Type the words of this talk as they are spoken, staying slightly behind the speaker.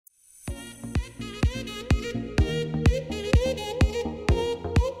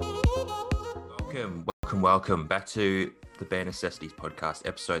Welcome back to the Bare Necessities podcast,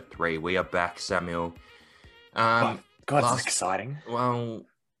 episode 3. We are back, Samuel. God, this is exciting. Well,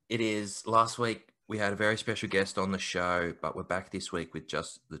 it is. Last week we had a very special guest on the show, but we're back this week with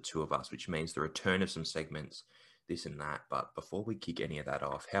just the two of us, which means the return of some segments, this and that. But before we kick any of that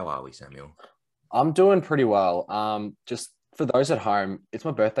off, how are we, Samuel? I'm doing pretty well. Just for those at home, it's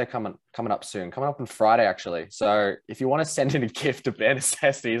my birthday coming up soon. Coming up on Friday, actually. So if you want to send in a gift to Bare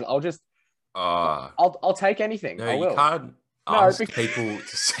Necessities, I'll take anything. No, I will. You can't ask people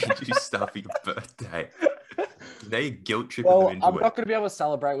to send you stuff for your birthday. Now you're guilt tripping them into I'm it. not going to be able to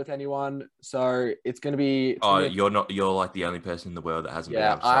celebrate with anyone, so it's going to be. You're like the only person in the world that hasn't been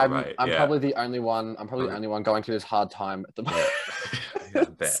able to celebrate. I'm probably the only one. I'm probably the only one going through this hard time at the moment. Yeah, I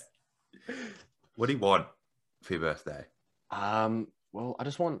bet. What do you want for your birthday? Well, I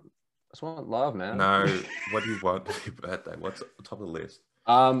just want love, man. No, what do you want for your birthday? What's top of the list?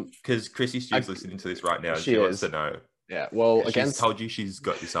 Because Chrissy Stew's listening to this right now. She wants to know. Yeah, well, she's told you she's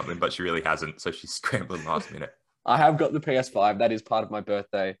got you something, but she really hasn't. So she's scrambling last minute. I have got the PS5. That is part of my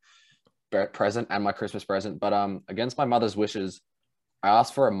birthday present and my Christmas present. But against my mother's wishes, I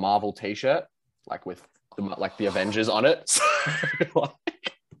asked for a Marvel T-shirt, like with the Avengers on it. So,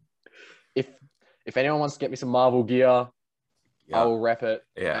 if anyone wants to get me some Marvel gear, I will rep it.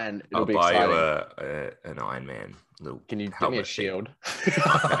 Yeah, and it'll be exciting. I'll buy you an Iron Man. Can you give me a shield? Okay,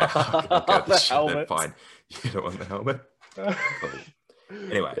 I'll the helmet. Fine. You don't want the helmet?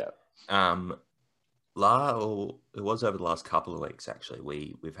 Anyway, it was over the last couple of weeks, actually.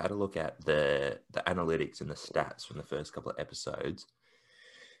 We've had a look at the analytics and the stats from the first couple of episodes.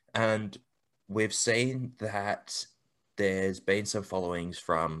 And we've seen that there's been some followings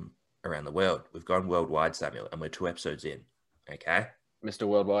from around the world. We've gone worldwide, Samuel, and we're 2 episodes in. Okay? Mr.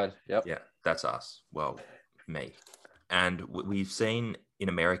 Worldwide, yep. Yeah, that's us. Well, me. And we've seen in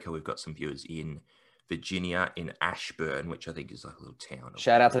America, we've got some viewers in Virginia, in Ashburn, which I think is like a little town.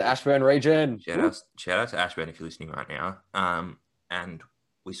 Shout out to the Ashburn region. Shout out to Ashburn if you're listening right now. And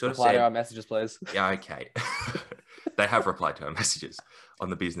we sort reply of said... to our messages, please. Yeah, okay. They have replied to our messages on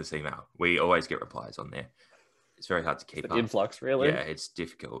the business email. We always get replies on there. It's very hard to keep up. Influx, really? Yeah, it's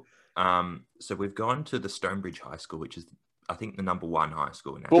difficult. So we've gone to the Stonebridge High School, which is, I think, the number 1 high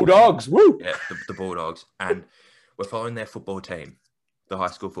school in Ashburn. Bulldogs, woo! Yeah, the Bulldogs. And we're following their football team, the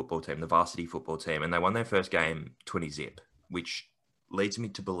high school football team, the varsity football team, and they won their first game 20-0, which leads me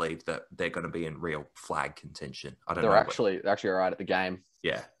to believe that they're going to be in real flag contention. They're actually all right at the game.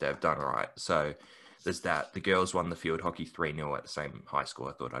 Yeah, they've done all right. So there's that. The girls won the field hockey 3-0 at the same high school.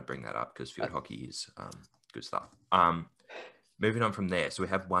 I thought I'd bring that up because field hockey is good stuff. Moving on from there, so we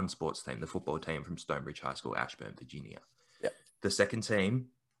have one sports team, the football team from Stonebridge High School, Ashburn, Virginia. Yep. The second team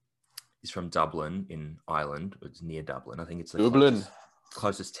is from Dublin in Ireland. It's near Dublin. I think it's the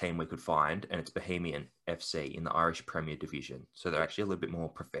closest team we could find, and it's Bohemian FC in the Irish Premier Division. So they're actually a little bit more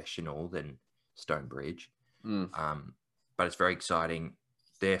professional than Stonebridge. But it's very exciting.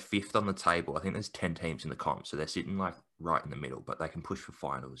 They're 5th on the table. I think there's 10 teams in the comp, so they're sitting like right in the middle, but they can push for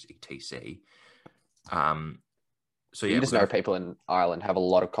finals, etc. So yeah, you just know people in Ireland have a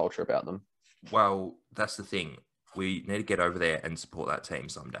lot of culture about them. Well, that's the thing. We need to get over there and support that team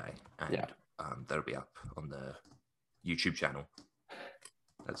someday. And that'll be up on the YouTube channel.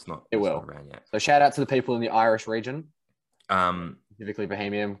 That's not around yet. So shout out to the people in the Irish region. Specifically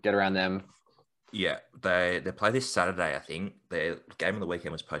Bohemian. Get around them. Yeah, they play this Saturday, I think. Their game of the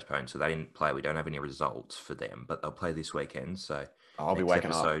weekend was postponed, so they didn't play. We don't have any results for them, but they'll play this weekend. So I'll be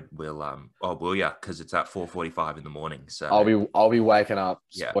waking up. Will ya? Because it's at 4:45 in the morning. So I'll be waking up,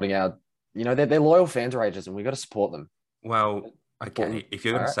 supporting our. You know, they're loyal fans of ages, and we got to support them. Well, okay. If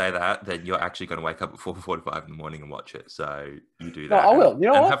you're going to say that, then you're actually going to wake up at 4:45 in the morning and watch it. So you do that. No, I will. You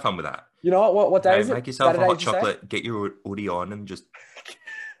know what? Have fun with that. You know what day is it? Make yourself a hot chocolate. Get your hoodie on and just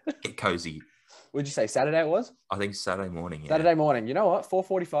get cozy. Would you say Saturday it was? I think Saturday morning. Yeah. Saturday morning. You know what?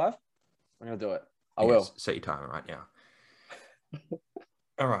 4:45. I'm going to do it. I will. Set your timer right now.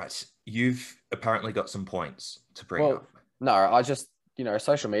 All right. You've apparently got some points to bring up. No, I just,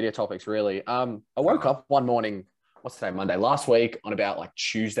 social media topics, really. I woke up one morning, what's today, Monday, last week on about like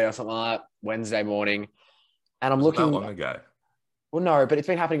Tuesday or something like that, Wednesday morning. And I'm looking. That long ago? Well, no, but it's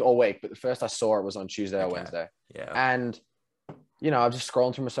been happening all week. But the first I saw it was on Tuesday or Wednesday. Yeah. And I'm just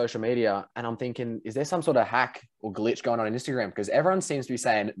scrolling through my social media and I'm thinking, is there some sort of hack or glitch going on Instagram? Because everyone seems to be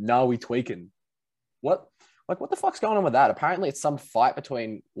saying, no, we tweaking. What the fuck's going on with that? Apparently it's some fight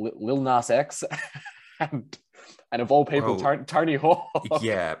between Lil Nas X and of all people, Tony Hawk.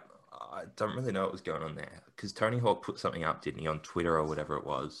 Yeah, I don't really know what was going on there. Because Tony Hawk put something up, didn't he, on Twitter or whatever it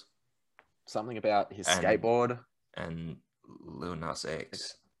was? Something about his skateboard. And Lil Nas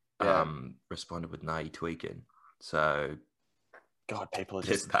X responded with, "Nah, you tweaking." So God, people are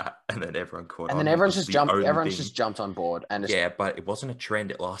there's just, that, and then everyone caught on. and then It everyone's was just the jumped. only Everyone's thing. just jumped on board, and Yeah, but it wasn't a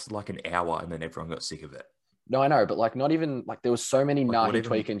trend. It lasted like an hour, and then everyone got sick of it. no, I know, but like not even like there was so many Like, Nahi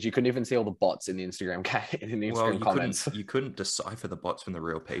tweakins, you couldn't even see all the bots in the Instagram in the Instagram comments. You couldn't decipher the bots from the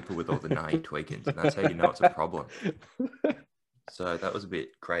real people with all the Nahi tweakins, and that's how you know it's a problem. So that was a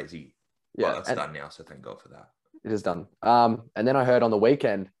bit crazy. Yeah, but that's done now, so thank God for that. It is done. And then I heard on the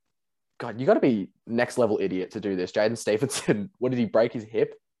weekend, God, you got to be next level idiot to do this. Jaden Stevenson, what did he break his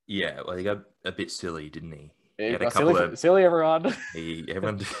hip? Yeah, well, he got a bit silly, didn't he? He had a couple of silly everyone.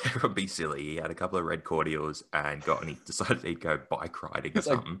 Everyone be silly. He had a couple of red cordials and he decided he'd go bike riding or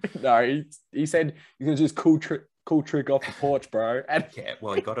something. No, he said he's gonna just cool trick off the porch, bro. And yeah,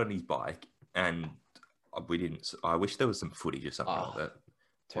 well, he got on his bike and we didn't. I wish there was some footage or something of it.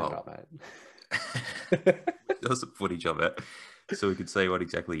 Turn it up, mate. There was some footage of it, so we could see what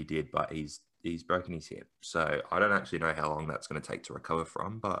exactly he did. But he's broken his hip, so I don't actually know how long that's going to take to recover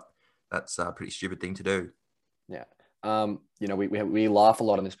from. But that's a pretty stupid thing to do. Yeah. You know, we laugh a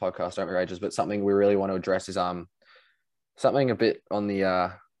lot on this podcast, don't we, Rages? But something we really want to address is something a bit on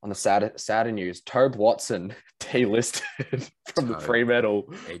the sadder news. Tobe Watson delisted from the Fremantle.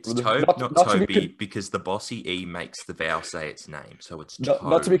 It's Tobe, not Toby, because the bossy E makes the vowel say its name, so it's Tobe.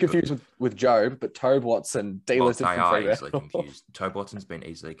 Not to be confused with Job, but Tobe Watson delisted from Fremantle. Easily confused. Tobe Watson's been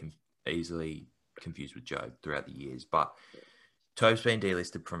easily confused with Job throughout the years, but Tobe's been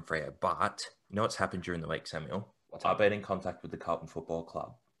delisted from Freo. But you know what's happened during the week, Samuel? I've been in contact with the Carlton Football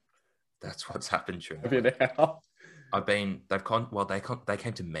Club. That's what's happened during the week. Now? They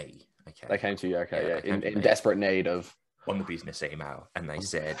came to me. Okay. They came to you, okay, yeah. In desperate need of on the business email, and they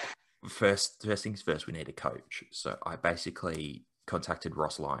said, first things first, we need a coach. So I basically contacted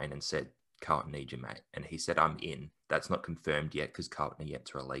Ross Lyon and said, Carlton need you, mate. And he said, I'm in. That's not confirmed yet because Carlton are yet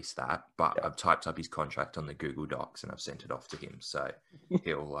to release that. But I've typed up his contract on the Google Docs and I've sent it off to him. So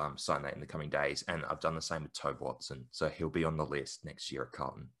he'll sign that in the coming days. And I've done the same with Tobe Watson. So he'll be on the list next year at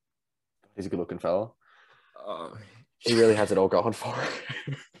Carlton. He's a good looking fella. He really has it all going for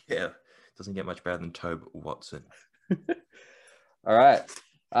him. Yeah. Doesn't get much better than Tobe Watson. All right.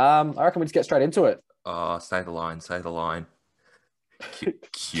 I reckon we just get straight into it. Oh, say the line.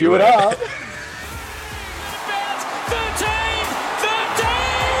 Cue it up. 13!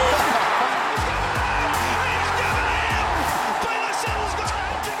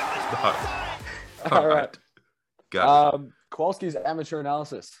 All right. Go. Kowalski's amateur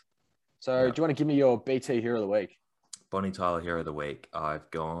analysis. So do you want to give me your BT Hero of the Week? Bonnie Tyler Hero of the Week. I've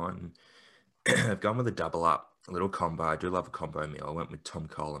gone with a double up. A little combo. I do love a combo meal. I went with Tom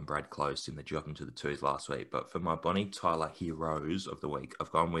Cole and Brad Close in the Jogging to the Twos last week. But for my Bonnie Tyler Heroes of the Week, I've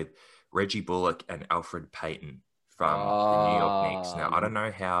gone with Reggie Bullock and Alfred Payton from the New York Knicks. Now, I don't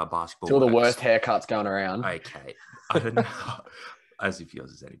know how basketball Still the worst haircuts going around. Okay. I don't know. As if yours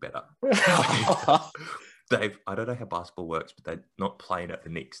is any better. I don't know how basketball works, but they're not playing at the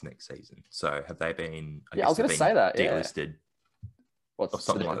Knicks next season. So have they been... I was going to say that, delisted? Or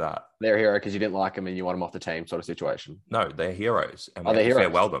something like that. They're a hero because you didn't like them and you want them off the team sort of situation. No, they're heroes. And they're heroes.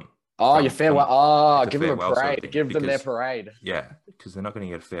 Farewell them. Oh, you farewell. Oh, give them a parade. Sort of Give them their parade. Yeah, because they're not going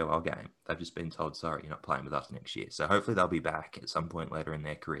to get a farewell game. They've just been told, sorry, you're not playing with us next year. So hopefully they'll be back at some point later in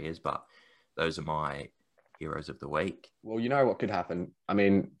their careers. But those are my heroes of the week. Well, you know what could happen? I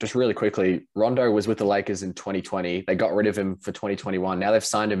mean, just really quickly, Rondo was with the Lakers in 2020. They got rid of him for 2021. Now they've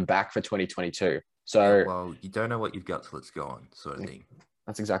signed him back for 2022. So, well, you don't know what you've got till it's gone, sort of thing.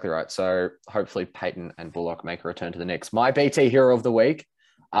 That's exactly right. So hopefully Payton and Bullock make a return to the Knicks. My BT Hero of the Week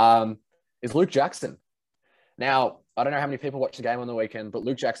is Luke Jackson. Now, I don't know how many people watched the game on the weekend, but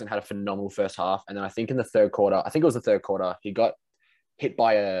Luke Jackson had a phenomenal first half. And then I think in the third quarter, he got hit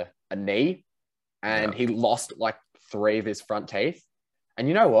by a knee and he lost like 3 of his front teeth. And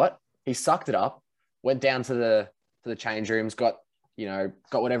you know what? He sucked it up, went down to the change rooms, got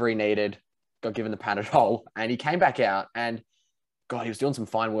whatever he needed, got given the Panadol, and he came back out and God, he was doing some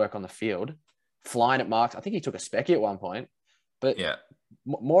fine work on the field, flying at marks. I think he took a specky at one point, but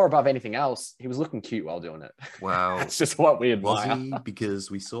more above anything else, he was looking cute while doing it. Wow. That's just what we admire. Was he? Because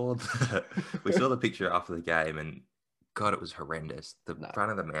we saw the picture after the game and God, it was horrendous. The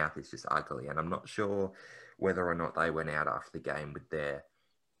front of the mouth is just ugly. And I'm not sure whether or not they went out after the game with their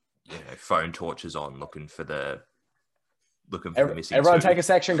phone torches on looking for the missing Everyone tooth. Take a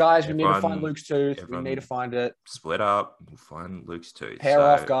section, guys. We need to find Luke's tooth. We need to find it. Split up. We'll find Luke's tooth. Pair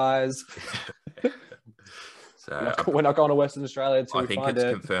off, guys. So we're not going to Western Australia until I think it's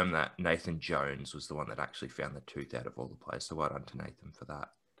confirmed that Nathan Jones was the one that actually found the tooth out of all the players. So well done to Nathan for that.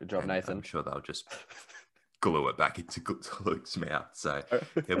 Good job, Nathan. I'm sure they'll just glue it back into Luke's mouth. So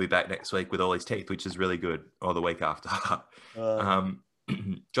he'll be back next week with all his teeth, which is really good, or the week after.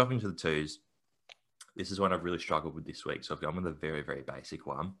 Dropping to the twos. This is one I've really struggled with this week. So I've gone with a very, very basic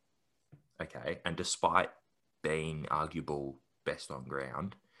one. Okay. And despite being arguable best on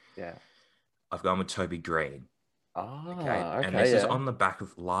ground, I've gone with Toby Green. Okay. And this is on the back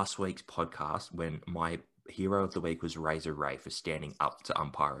of last week's podcast when my hero of the week was Razor Ray for standing up to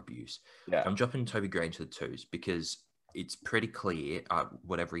umpire abuse. Yeah. I'm dropping Toby Green to the twos because it's pretty clear,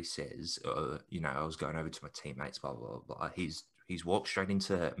 whatever he says, I was going over to my teammates, blah, blah, blah, blah. He's walked straight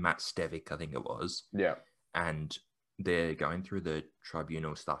into Matt Stevic, I think it was. Yeah. And they're going through the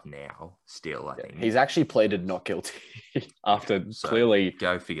tribunal stuff now, still, I think. He's actually pleaded not guilty after clearly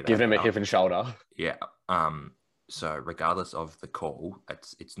go figure giving him out. a hip and shoulder. Yeah. So regardless of the call,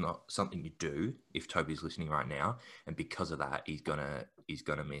 it's not something you do if Toby's listening right now. And because of that, he's gonna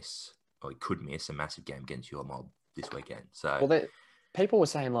miss, or he could miss a massive game against your mob this weekend. So people were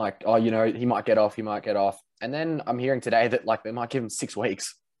saying like, oh, he might get off. And then I'm hearing today that like they might give him 6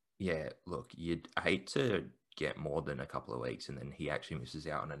 weeks. Yeah, look, you'd hate to get more than a couple of weeks and then he actually misses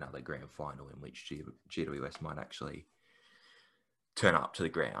out on another grand final in which GWS might actually turn up to the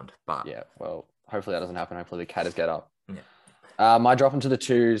ground. But yeah, well, hopefully that doesn't happen. Hopefully the Catters get up. Yeah. My drop into the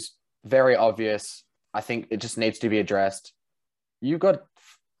twos, very obvious. I think it just needs to be addressed.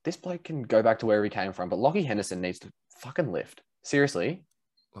 This bloke can go back to where he came from, but Lockie Henderson needs to fucking lift. Seriously.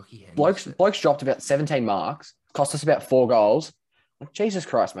 Lockie Henderson. Bloke's dropped about 17 marks, cost us about 4 goals. Like, Jesus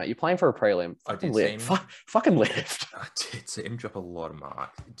Christ, mate, you're playing for a prelim. Fucking lift. Fucking lift. I did see him drop a lot of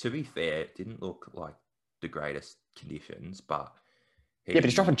marks. To be fair, it didn't look like the greatest conditions, but but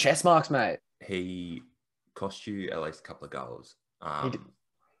he's dropping chest marks, mate. He cost you at least a couple of goals. I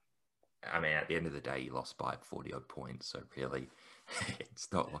mean, at the end of the day, you lost by 40-odd points, so really, it's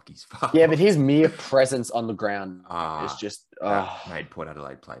not like he's far. Yeah, but his mere presence on the ground is just... made Port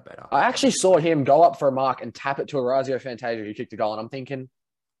Adelaide play better. I actually saw him go up for a mark and tap it to Orazio Fantasia, who kicked a goal, and I'm thinking,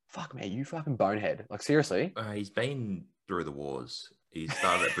 fuck, man, you fucking bonehead. Like, seriously? He's been through the wars. He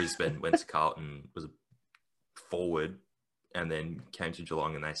started at Brisbane, went to Carlton, was a forward, and then came to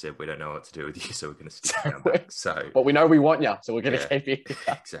Geelong and they said, we don't know what to do with you, so we're going to stick you down back. So, but we know we want you, so we're going to keep you.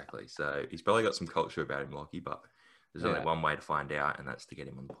 Exactly. So he's probably got some culture about him, Lockie, but there's only one way to find out, and that's to get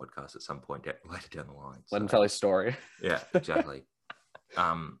him on the podcast at some point later down the line. Let him tell his story. Yeah, exactly.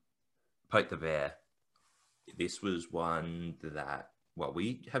 Poke the Bear. This was one that,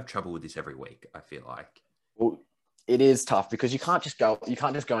 we have trouble with this every week, I feel like. Well, it is tough because you can't just go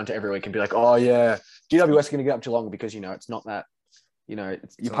into every week and be like, oh yeah, GWS are going to get up Geelong because, it's not that, you're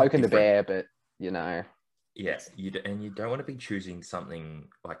poking the bear, but, Yes, you don't want to be choosing something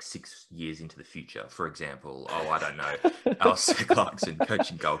like 6 years into the future. For example, I don't know, Alistair Clarkson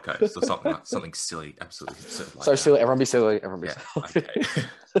coaching Gold Coast or something silly, absolutely absurd. Like silly, everyone be silly, silly. Okay.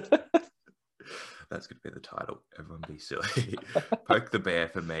 That's going to be the title. Everyone be silly. Poke the Bear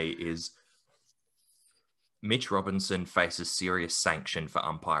for me is Mitch Robinson faces serious sanction for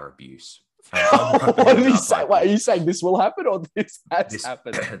umpire abuse. What did he say? Wait, are you saying this will happen or this has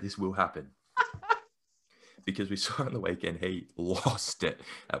happened? This will happen. Because we saw on the weekend, he lost it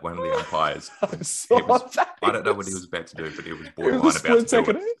at one of the umpires. I don't know what he was about to do, but he was borderline about to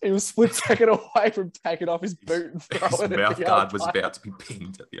do it. He was split second away from taking off his boot and throwing it. His mouth guard was about to be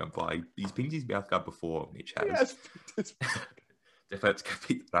pinged at the umpire. He's pinged his mouth guard before, Mitch has. Definitely had to go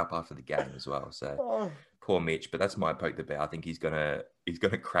pick that up after the game as well. So poor Mitch, but that's my poke the bear. I think he's gonna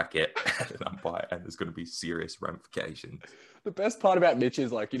crack it at an umpire, and there's gonna be serious ramifications. The best part about Mitch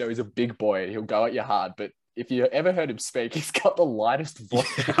is he's a big boy and he'll go at you hard, but if you ever heard him speak, he's got the lightest voice.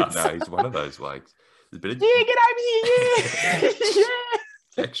 Yeah, no, he's one of those blokes. There's a bit of get over here, yeah.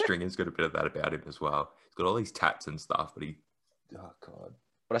 Jack Stringer's got a bit of that about him as well. He's got all these tats and stuff, but oh god.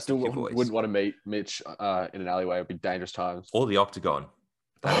 But I still wouldn't want to meet Mitch in an alleyway. It'd be dangerous times. Or the Octagon.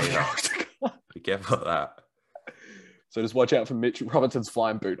 Be careful of that. So just watch out for Mitch Robinson's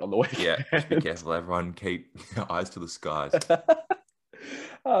flying boot on the weekend. Yeah, just be careful. Everyone keep your eyes to the skies.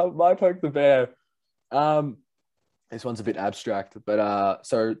 My poke the bear. This one's a bit abstract, but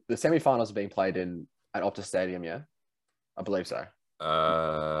so the semi-finals are being played at Optus Stadium, yeah? I believe so.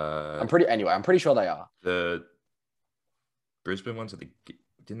 I'm pretty sure they are. The Brisbane ones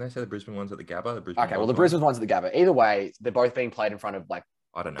didn't they say the Brisbane ones at the Gabba? The Brisbane ones at the Gabba. Either way, they're both being played in front of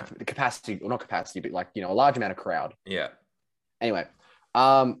I don't know. The capacity, or not capacity, but a large amount of crowd. Yeah. Anyway,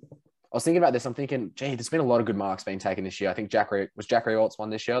 I was thinking about this. I'm thinking, gee, there's been a lot of good marks being taken this year. I think Jack Riewoldt won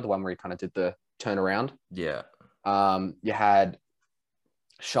this year, the one where he kind of did the turnaround. Yeah. You had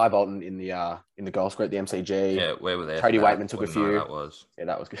Shy Bolton in the goal square at the MCG. Yeah, where were they? Cody Waitman took a few. That was. Yeah,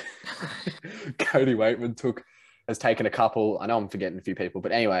 that was good. Cody Waitman has taken a couple. I know I'm forgetting a few people,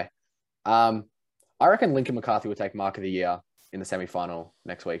 but anyway, I reckon Lincoln McCarthy will take Mark of the Year in the semi-final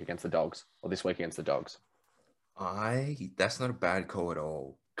next week against the Dogs, or this week against the Dogs. That's not a bad call at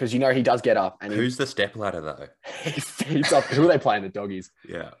all. Because he does get up. And who's the stepladder though? He feeds up. Who are they playing? The Doggies.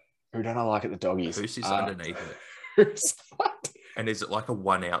 Yeah. Who don't I like at the Doggies? Who sits underneath it? Who's what? And is it like a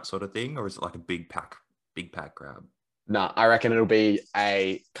 1 out sort of thing, or is it like a big pack grab? No, I reckon it'll be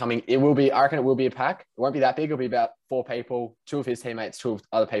I reckon it will be a pack. It won't be that big. It'll be about 4 people, 2 of his teammates, 2 of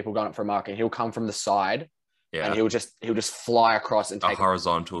other people going up for a mark, and he'll come from the side. Yeah. And he'll just fly across and take a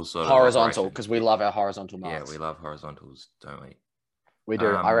horizontal sort of horizontal, because we love our horizontal marks. Yeah, we love horizontals, don't we? We do.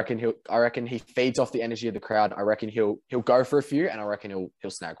 I reckon he feeds off the energy of the crowd. I reckon he'll go for a few, and I reckon he'll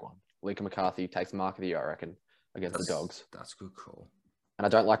snag one. Lincoln McCarthy takes Mark of the Year, I reckon, against the Dogs. That's a good call. And I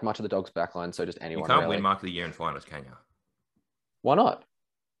don't like much of the Dogs' backline, so just anyone. You can't win Mark of the Year in finals, can you? Why not?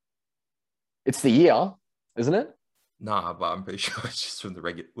 It's the year, isn't it? Nah, but I'm pretty sure it's just from the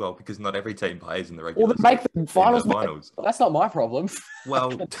regular. Well, because not every team plays in the regular. Well, then make the finals. That's not my problem.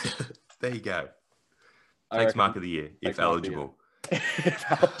 Well, there you go. Takes Mark of the Year if eligible. If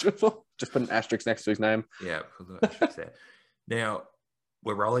eligible, just put an asterisk next to his name. Yeah, put an asterisk there. Now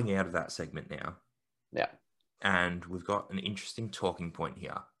we're rolling out of that segment now. Yeah, and we've got an interesting talking point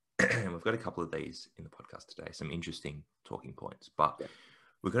here. And we've got a couple of these in the podcast today. Some interesting talking points, but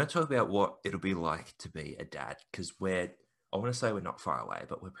we're going to talk about what it'll be like to be a dad, because I want to say we're not far away,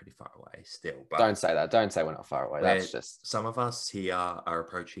 but we're pretty far away still. But don't say that. Don't say we're not far away. That's just... Some of us here are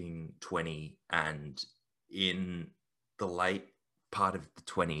approaching 20, and in the late part of the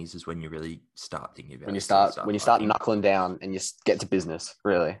 20s is when you really start thinking about when you start knuckling down and you get to business,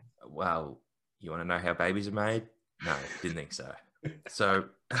 really. Well, you want to know how babies are made? No, didn't think so. So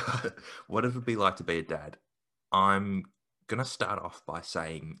what it would be like to be a dad? I'm going to start off by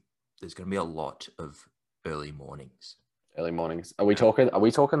saying there's going to be a lot of early mornings. Early mornings. Are we talking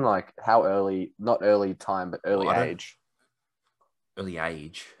like how early, not early time, but early age? Early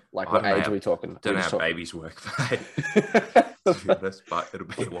age. Like what age are we talking? Don't know how babies work, mate. To be honest, but it'll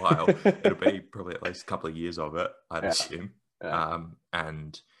be a while. It'll be probably at least a couple of years of it, I'd assume. Yeah.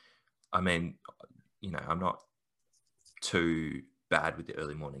 And I mean, I'm not too bad with the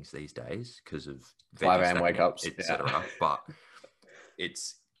early mornings these days because of 5 a.m. wake ups, etc. But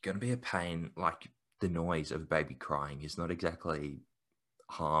it's going to be a pain. Like the noise of a baby crying is not exactly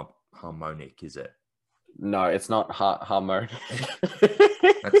harmonic, is it? No, it's not harmonic.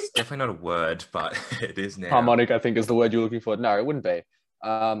 That's definitely not a word, but it is now. Harmonic, I think, is the word you're looking for. No, it wouldn't be.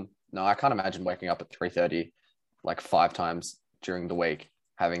 No, I can't imagine waking up at 3:30 like 5 times during the week,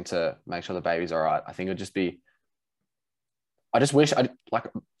 having to make sure the baby's all right. I think it would just be. I just wish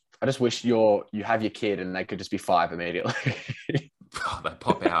you have your kid and they could just be 5 immediately. Oh, they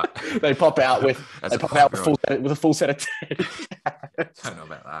pop out. They pop out with a full set of teeth. Don't know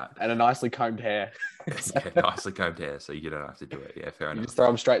about that. And a nicely combed hair. Yeah, nicely combed hair, so you don't have to do it. Yeah, fair enough. You just throw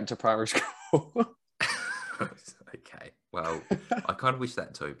them straight into primary school. Okay. Well, I kind of wish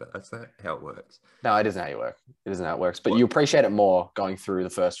that too, but that's not how it works. No, it isn't how you work. It isn't how it works. But you appreciate it more going through the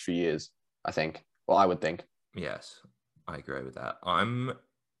first few years, I think. Well, I would think. Yes, I agree with that.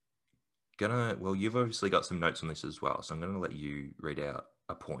 You've obviously got some notes on this as well, so I'm going to let you read out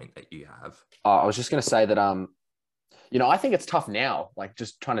a point that you have. I was just going to say that, I think it's tough now, like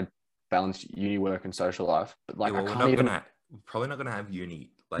just trying to balance uni work and social life. But like, we're probably not going to have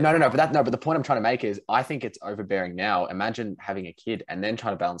uni. No. But the point I'm trying to make is, I think it's overbearing now. Imagine having a kid and then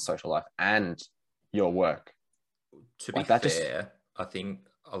trying to balance social life and your work. To be fair, I think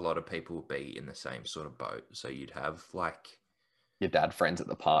a lot of people would be in the same sort of boat. So you'd have like your dad friends at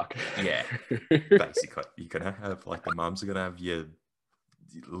the park. Yeah, basically, you're gonna have like the mums are gonna have your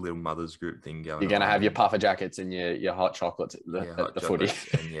little mothers group thing going. You're gonna have your puffer jackets and your hot chocolates at the footy,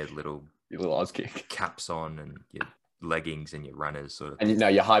 and your little Oz kick caps on, and your leggings and your runners sort of, and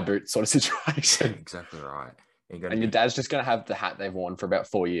your high boot sort of situation. Exactly right. And your dad's just gonna have the hat they've worn for about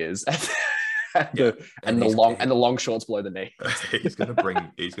 4 years. And the long shorts below the knee. He's gonna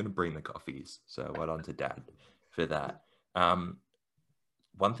bring the coffees. So well done to Dad for that.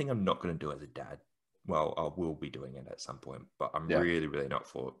 One thing I'm not gonna do as a dad, well, I will be doing it at some point, but I'm really, really not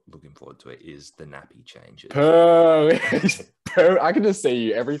looking forward to it, is the nappy changes. Poo. I can just see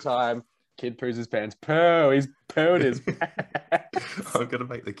you every time kid poos his pants. He's pooed his pants. I'm gonna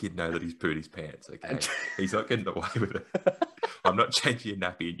make the kid know that he's pooed his pants. Okay, he's not getting away with it. I'm not changing your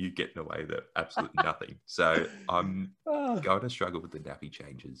nappy and you getting away with absolutely nothing. So I'm going to struggle with the nappy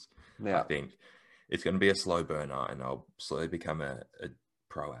changes. Yeah. I think it's going to be a slow burner, and I'll slowly become a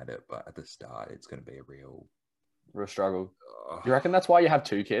pro at it, but at the start, it's going to be a real struggle. Do you reckon that's why you have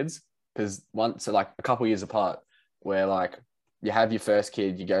two kids? Because like a couple years apart, where like you have your first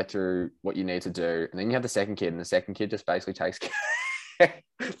kid, you go through what you need to do, and then you have the second kid, and the second kid just basically takes care.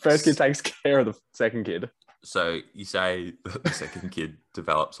 First kid takes care of the second kid. So you say that the second kid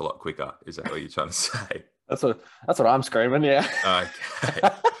develops a lot quicker. Is that what you're trying to say? That's what I'm screaming. Yeah. Okay.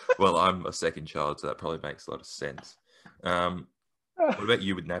 Well, I'm a second child, so that probably makes a lot of sense. What about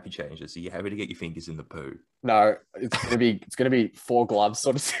you with nappy changes? Are you happy to get your fingers in the poo? No, it's gonna be 4 gloves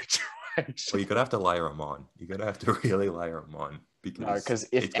sort of situation. Well, you're gonna have to layer them on. You're gonna have to really layer them on because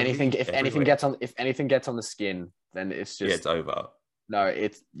if anything gets on the skin, then it's just it's over. No,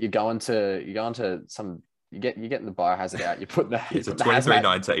 you're going to some. You get the biohazard out. You're putting the it's a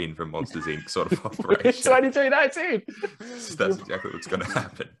 2319 from Monsters Inc. sort of operation. 2319. That's exactly what's going to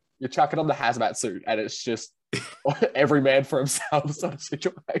happen. You're chucking on the hazmat suit, and it's just every man for himself sort of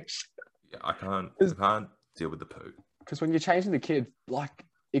situation. Yeah, I can't deal with the poo. Because when you're changing the kid, like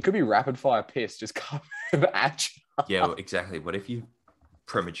it could be rapid fire piss just coming at you. Yeah, well, exactly. What if you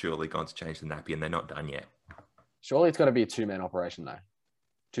prematurely gone to change the nappy and they're not done yet? Surely it's got to be a 2-man operation though,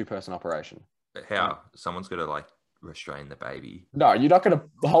 2-person operation. How? Someone's got to like restrain the baby. No, you're not going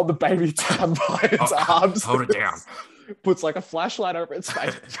to hold the baby down by its arms. Hold it down. Puts like a flashlight over its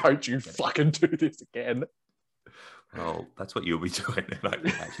face. Don't you fucking do this again. Well, that's what you'll be doing, and I can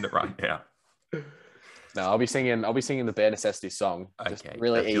imagine it right now. No, I'll be singing the Bare Necessities song. Just okay,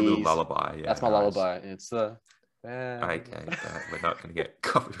 really that's your little lullaby. Yeah, that's my lullaby. It's the okay. We're not going to get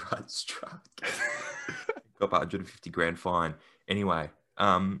copyright struck. Got about 150 grand fine. Anyway,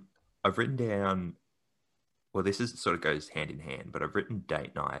 I've written down. Well, this is sort of goes hand in hand, but I've written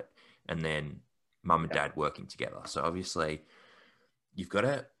date night and then mum and dad working together. So obviously, you've got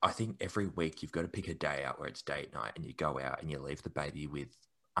to. I think every week you've got to pick a day out where it's date night, and you go out and you leave the baby with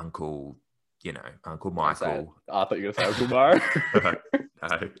Uncle Michael. I thought you were going to say Uncle Mo.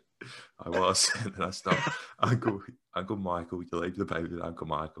 No, I was. And then I stopped. Uncle Michael, you leave the baby with Uncle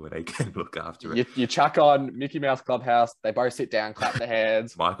Michael and he can look after it. You chuck on Mickey Mouse Clubhouse. They both sit down, clap their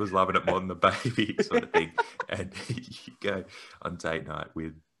hands. Michael's loving it more than the baby sort of thing. And you go on date night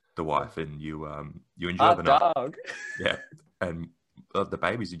with the wife and you enjoy the night. Dog. Yeah. And the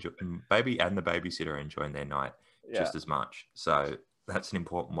baby and the babysitter are enjoying their night just as much. So that's an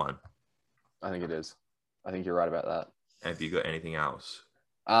important one. I think it is. I think you're right about that. Have you got anything else?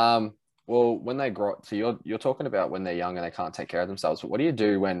 Well, when they grow up, so you're talking about when they're young and they can't take care of themselves. But what do you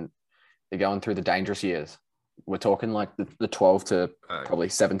do when they're going through the dangerous years? We're talking like the 12 to probably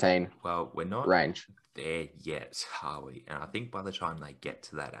 17. Well, we're not range there yet, are we? And I think by the time they get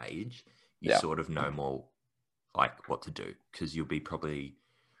to that age, you sort of know more like what to do because you'll be probably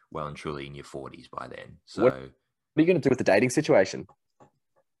well and truly in your 40s by then. So what are you going to do with the dating situation?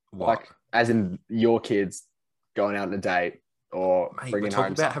 What? Like, as in your kids going out on a date or bringing home. We're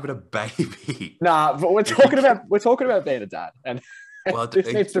talking about having a baby. Nah, but we're talking about being a dad, and well,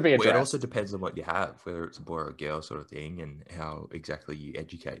 this needs to be addressed. It also depends on what you have, whether it's a boy or a girl sort of thing, and how exactly you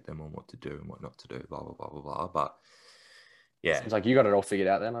educate them on what to do and what not to do. Blah blah blah blah blah. But yeah, seems like you got it all figured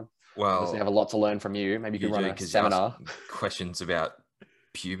out then. Well, I have a lot to learn from you. Maybe you could run a seminar. Questions about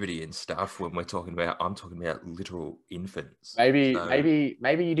puberty and stuff when I'm talking about literal infants. Maybe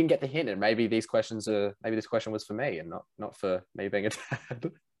you didn't get the hint, and maybe this question was for me and not for me being a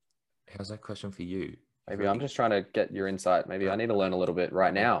dad. How's that question for you? Maybe I'm just trying to get your insight. Maybe I need to learn a little bit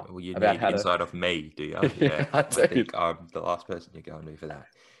right now. Well, you need insight of me, do you? Yeah, I think I'm the last person you're going to for that.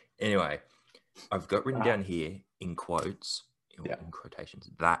 Anyway, I've got written down here in quotes, in quotations,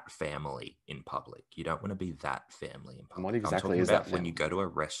 that family in public. You don't want to be that family in public. What exactly is that? That when you go to a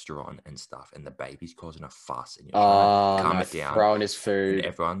restaurant and stuff and the baby's causing a fuss and you're trying to calm it down. Throwing his food. And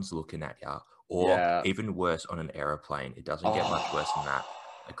everyone's looking at you. Or even worse, on an aeroplane. It doesn't get much worse than that.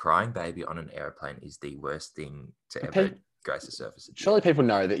 A crying baby on an airplane is the worst thing to ever grace the surface. Surely people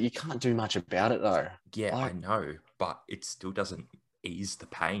know that you can't do much about it though. Yeah, I know. But it still doesn't ease the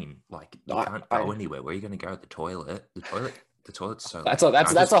pain. Like you can't go anywhere. Where are you going to go? The toilet? The toilet's so loud.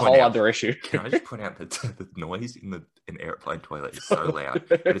 That's a whole other issue. Can I just point out that the noise in an airplane toilet is so loud,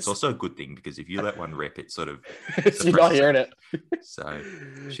 but it's also a good thing because if you let one rip, it sort of you're not hearing it. So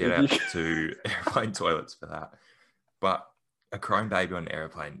shout out to airplane toilets for that. But a crying baby on an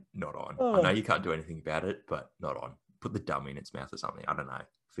airplane, not on. I know you can't do anything about it, but not on. Put the dummy in its mouth or something. I don't know.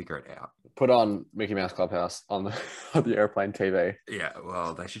 Figure it out. Put on Mickey Mouse Clubhouse on the airplane TV. Yeah,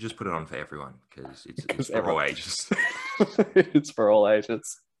 well, they should just put it on for everyone because it's for all ages. It's for all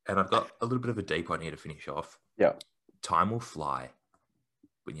ages. And I've got a little bit of a deep one here to finish off. Yeah. Time will fly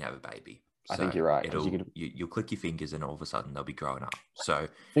when you have a baby. I think you're right. You'll click your fingers and all of a sudden they'll be growing up. So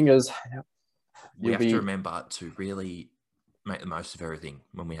fingers. We have to remember to really make the most of everything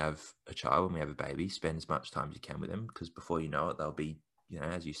when we have a child, when we have a baby. Spend as much time as you can with them, because before you know it, they'll be,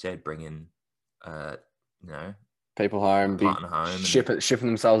 as you said, bringing, people home, partner home, shipping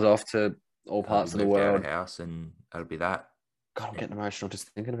themselves off to all parts of the world. Out of the house, and that'll be that. God, I'm getting emotional just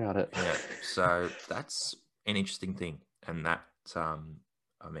thinking about it. Yeah, so that's an interesting thing, and that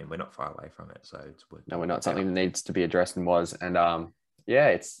we're not far away from it, so it's no, we're not. Something that needs to be addressed and was, and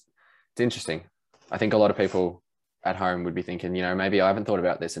it's interesting. I think a lot of people at home would be thinking, maybe I haven't thought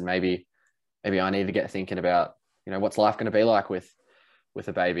about this, and maybe I need to get thinking about, what's life going to be like with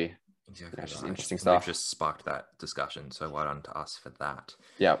a baby. Exactly, just interesting stuff. We've just sparked that discussion, so well done to us for that.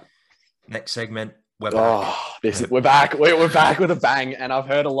 Yeah. Next segment. We're back. We're back. We're back with a bang, and I've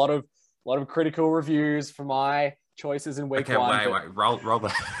heard a lot of critical reviews for my choices in week one. Okay, wait. Roll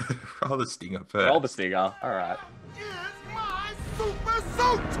the stinger first. Roll the stinger. All right. Here's my super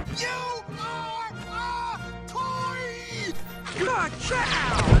suit. You are a toy. Good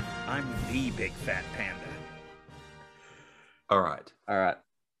job. I'm the big fat panda. All right.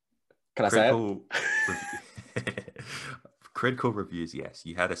 Can I say it? Critical reviews, yes.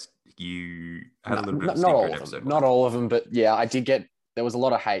 You had a little bit of not all of them. Not all of them, but yeah, I did get. There was a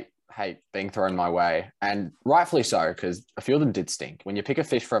lot of hate being thrown my way, and rightfully so, because a few of them did stink. When you pick a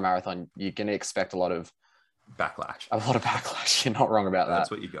fish for a marathon, you're going to expect a lot of backlash. You're not wrong about that.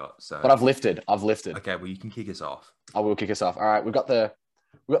 That's what you got. So, but I've lifted. Okay, well, you can kick us off. I will kick us off. All right, we've got the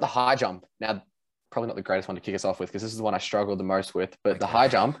high jump now. Probably not the greatest one to kick us off with, because this is the one I struggled the most with. But the high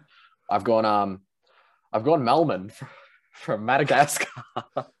jump, I've gone Melman from Madagascar.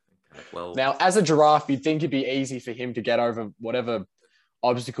 Well, now, as a giraffe, you'd think it'd be easy for him to get over whatever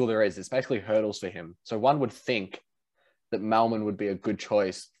obstacle there is. It's basically hurdles for him. So one would think that Melman would be a good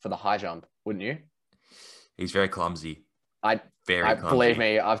choice for the high jump, wouldn't you? He's very clumsy. Clumsy. Believe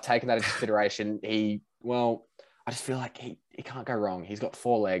me, I've taken that into consideration. I just feel like he can't go wrong. He's got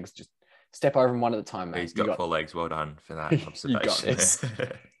 4 legs. Just step over him one at a time, mate. He's got 4 legs. Well done for that observation. You got this.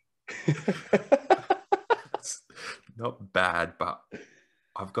 It's not bad, but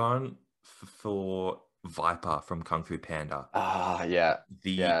I've gone for Viper from Kung Fu Panda. Yeah.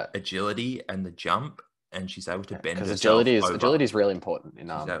 The agility and the jump, and she's able to bend herself agility over. Agility is really important in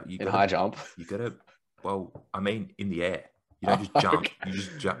high jump. You gotta, in the air. You don't just jump. Okay. You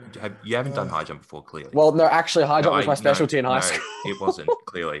just jump. You haven't done high jump before, clearly. Well, no, actually, high jump was my specialty in high school. It wasn't,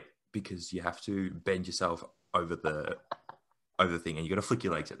 clearly, because you have to bend yourself over the thing, and you got to flick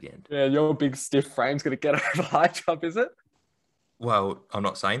your legs at the end. Yeah, your big stiff frame's going to get over high jump, is it? Well, I'm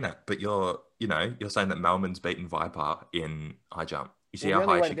not saying that, but you're saying that Melman's beaten Viper in high jump. You see how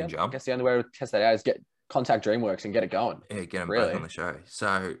high she can jump? I guess the only way to test that out is contact DreamWorks and get it going. Yeah, get them both on the show.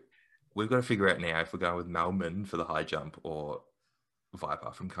 So we've got to figure out now if we're going with Melman for the high jump or Viper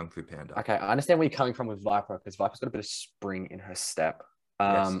from Kung Fu Panda. Okay, I understand where you're coming from with Viper, because Viper's got a bit of spring in her step.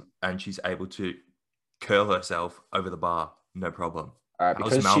 Yes, and she's able to curl herself over the bar, no problem. All right,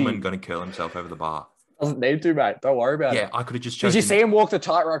 how's Melman going to curl himself over the bar? Doesn't need to, mate. Don't worry about it. Yeah, I could have just chosen... Did you see him walk the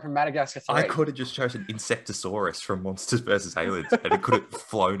tightrope in Madagascar 3? I could have just chosen Insectosaurus from Monsters vs. Aliens, and it could have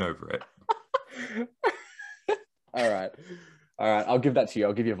flown over it. All right. I'll give that to you.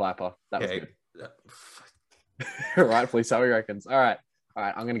 I'll give you Viper. That was good. Rightfully so, he reckons. All right.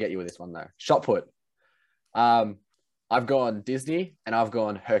 I'm going to get you with this one, though. Shot put. I've gone Disney, and I've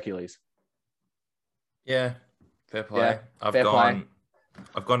gone Hercules. Yeah, fair play. Yeah,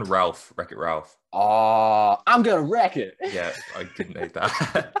 I've gone Ralph, Wreck-It Ralph. Oh, I'm going to wreck it. Yeah, I didn't need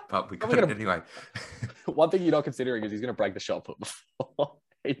that, but we got it anyway. One thing you're not considering is he's going to break the shot put before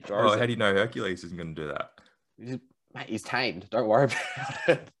he throws it. How do you know Hercules isn't going to do that? He's tamed. Don't worry about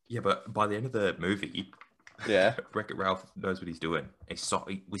it. Yeah, but by the end of the movie, Wreck-It Ralph knows what he's doing.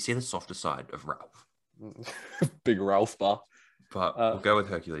 We see the softer side of Ralph. Big Ralph bar. But we'll go with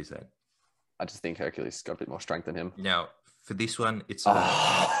Hercules then. I just think Hercules has got a bit more strength than him. Now, for this one, it's...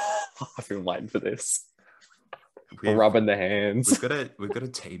 I've been waiting for this. We're rubbing the hands. We've got a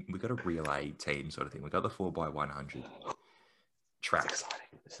team. We've got a relay team sort of thing. We've got the 4x100 track.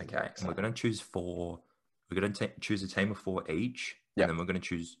 Okay, and we're going to choose 4. We're going to choose a team of 4 each, and then we're going to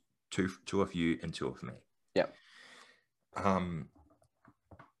choose two of you and 2 of me. Yep.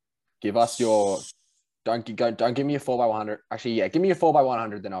 Give us your. Don't give me a 4x100. Actually, give me a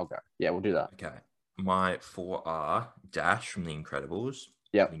 4x100, then I'll go. Yeah, we'll do that. Okay. My 4 are Dash from The Incredibles.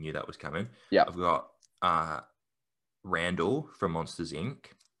 Yeah. We knew that was coming. Yeah. I've got Randall from Monsters, Inc.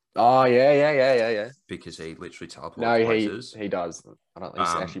 Oh, yeah. Because he literally teleports places. He does. I don't think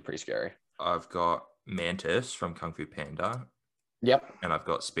it's actually pretty scary. I've got Mantis from Kung Fu Panda. Yep. And I've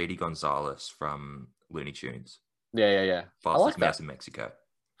got Speedy Gonzalez from Looney Tunes. Yeah. I Fastest like mouse that. in Mexico.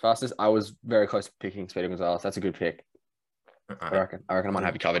 Fastest. I was very close to picking Speedy Gonzalez. That's a good pick. I reckon I might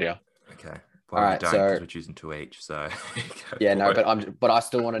have you covered here. Okay. All Well, right, you don't because we're choosing 2 each. So yeah, no, but I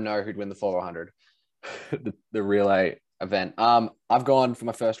still want to know who'd win the 400, the relay event. I've gone for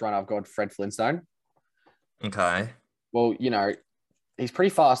my first run. I've gone Fred Flintstone. Okay. Well, he's pretty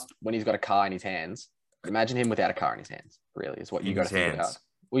fast when he's got a car in his hands. Imagine him without a car in his hands. Really, is what you got to think about.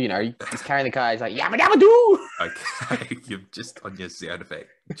 Well, he's carrying the car. He's like yabba dabba doo. Okay, you're just on your sound effect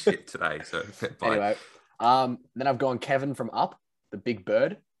shit today. So anyway, then I've gone Kevin from Up, the big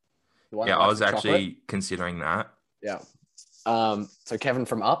bird. The one I was actually considering that. Yeah. So Kevin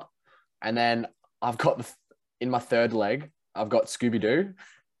from Up, and then I've got in my third leg, I've got Scooby Doo.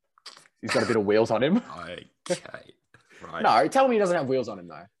 He's got a bit of wheels on him. Okay. Right. No, tell me he doesn't have wheels on him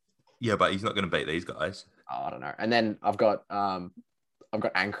though. Yeah, but he's not going to beat these guys. Oh, I don't know. And then I've got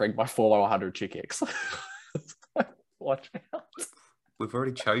anchoring my 4x100 Chick X. Watch out. We've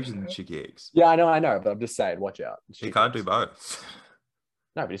already chosen Chick X. Yeah, I know, but I'm just saying, watch out. He can't do both.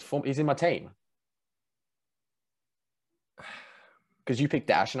 No, but he's in my team. Because you picked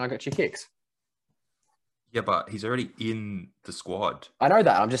Dash and I got Chick X. Yeah, but he's already in the squad. I know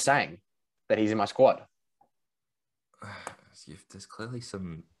that. I'm just saying that he's in my squad. There's clearly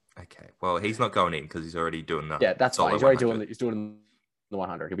some. Okay, well, he's not going in because he's already doing that. Yeah, that's fine. He's already doing. He's doing the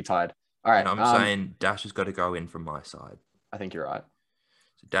 100. He'll be tired. All right. And I'm saying Dash has got to go in from my side. I think you're right.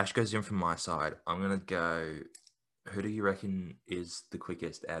 So Dash goes in from my side. I'm gonna go. Who do you reckon is the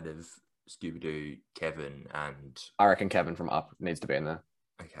quickest out of Scooby Doo, Kevin, and? I reckon Kevin from Up needs to be in there.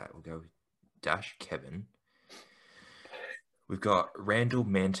 Okay, we'll go with Dash, Kevin. We've got Randall,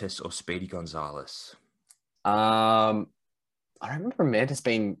 Mantis, or Speedy Gonzalez. I don't remember Mantis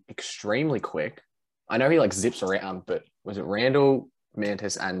being extremely quick. I know he zips around, but was it Randall,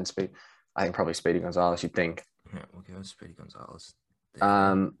 Mantis, and Speed? I think probably Speedy Gonzalez. You'd think. Yeah, we'll go with Speedy Gonzalez.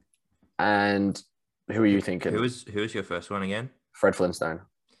 And who are you thinking? Who was your first one again? Fred Flintstone.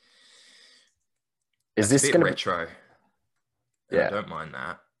 Is this going to retro? Yeah, I don't mind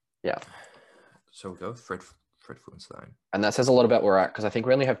that. Yeah. So we'll go with Fred Flintstone. And that says a lot about where we're at because I think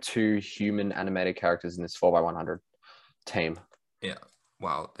we only have 2 human animated characters in this 4x100 team. Yeah.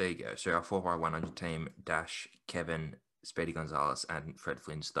 Well, there you go. So our 4x100 team: Dash, Kevin, Speedy Gonzalez, and Fred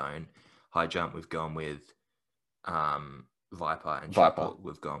Flintstone. High jump, we've gone with Viper, and Viper,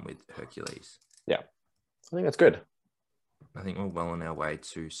 we've gone with Hercules. Yeah, I think that's good. I think we're well on our way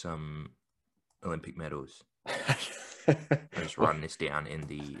to some Olympic medals. I'm just writing this down in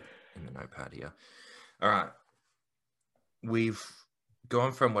the notepad here. All right, we've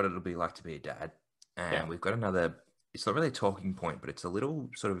gone from what it'll be like to be a dad, and we've got another. It's not really a talking point, but it's a little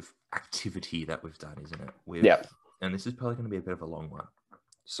sort of activity that we've done, isn't it? And this is probably going to be a bit of a long one.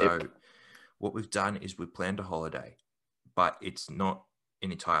 So what we've done is we've planned a holiday, but it's not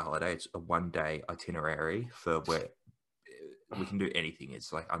an entire holiday. It's a 1-day itinerary for where we can do anything.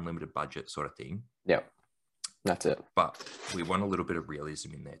 It's like unlimited budget sort of thing. Yeah, that's it. But we want a little bit of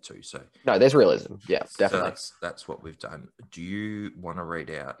realism in there too. So no, there's realism. Yeah, definitely. So that's what we've done. Do you want to read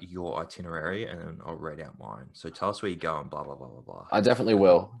out your itinerary and then I'll read out mine? So tell us where you go and blah blah blah blah blah. I definitely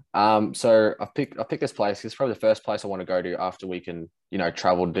will. So I picked this place. It's probably the first place I want to go to after we can,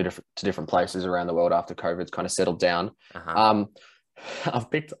 travel to different places around the world after COVID's kind of settled down. I've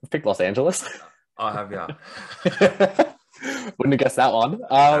picked Los Angeles. I have, yeah. Wouldn't have guessed that one.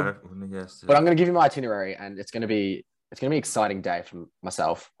 No, wouldn't have guessed it. But I'm going to give you my itinerary, and it's going to be an exciting day for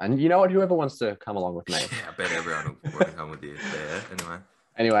myself. And you know what? Whoever wants to come along with me. Yeah, I bet everyone will want to come with you there.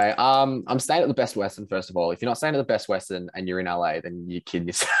 Anyway, I'm staying at the Best Western, first of all. If you're not staying at the Best Western and you're in LA, then you're kidding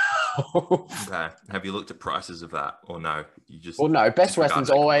yourself. Okay. Have you looked at prices of that or no? You just Well, no, Best Western's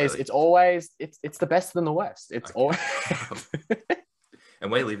always it's the best in the West. It's always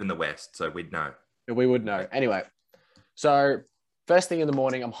And we live in the West, so we'd know. We would know. Anyway, so first thing in the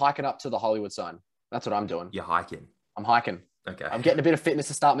morning, I'm hiking up to the Hollywood sign. That's what I'm doing. You're hiking. I'm hiking. Okay. I'm getting a bit of fitness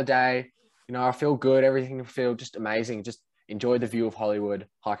to start my day. I feel good. Everything will feel just amazing. Just enjoy the view of Hollywood,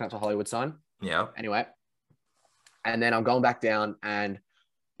 hiking up to Hollywood sign. Yeah. Anyway, and then I'm going back down and,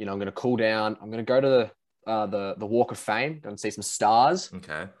 I'm going to cool down. I'm going to go to the Walk of Fame, go and see some stars.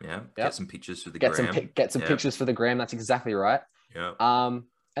 Okay. Yeah. Yep. Get some pictures for the gram. Get some pictures for the gram. That's exactly right. Yeah. And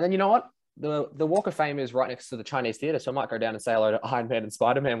then you know what? The Walk of Fame is right next to the Chinese theater, so I might go down and say hello to Iron Man and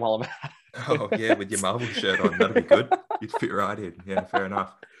Spider-Man while I'm at it. Oh yeah, with your Marvel shirt on, that'd be good. You'd fit right in. Yeah, fair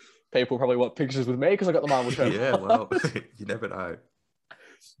enough. People probably want pictures with me because I got the Marvel shirt. Yeah, well, you never know.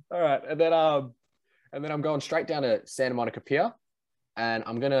 All right, and then I'm going straight down to Santa Monica Pier, and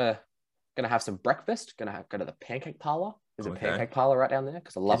I'm gonna have some breakfast. Go to the Pancake Parlor. There's a Okay. pancake parlor right down there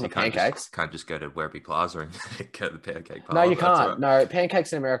because I love 'Cause the you can't pancakes. can't just go to Werribee Plaza and get the pancake No, parlor. you That's all can't. right. No,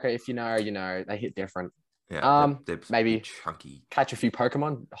 pancakes in America, if you know, you know, they hit different. Yeah, they're Maybe big, chunky. catch a few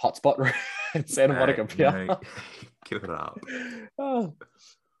Pokemon, hotspot in Santa Monica Pier. No, give it up. Oh.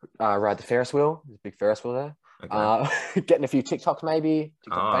 Ride the Ferris wheel. There's a big Ferris wheel there. Okay. Getting a few TikToks, maybe.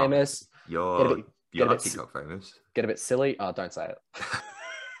 TikTok famous. You get a are bit- TikTok famous. Get a bit silly. Oh, don't say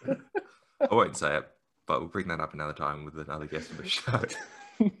it. I won't say it, but we'll bring that up another time with another guest of the show.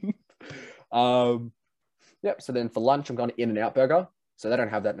 Yep. So then for lunch, I'm going to In-N-Out Burger. So they don't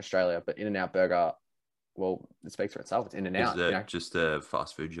have that in Australia, but In-N-Out Burger, well, it speaks for itself. It's In-N-Out. Is it just a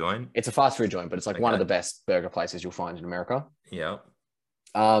fast food joint? It's a fast food joint, but it's like one of Okay. the best burger places you'll find in America. Yeah.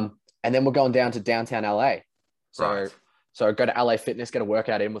 And then we're going down to downtown LA. So Right. so go to LA Fitness, get a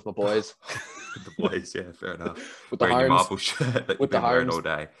workout in with my boys. The boys, yeah, fair enough. With the Wearing your homes, Marvel shirt that with you've the been wearing homes. all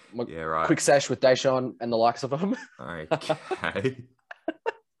day. My Yeah, right. quick sesh with Deshaun and the likes of them. Okay.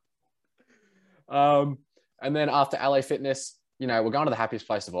 And then after LA Fitness, you know, we're going to the happiest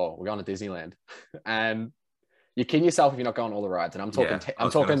place of all. We're going to Disneyland, and you kidding yourself if you're not going all the rides. And I'm talking, Yeah, I I'm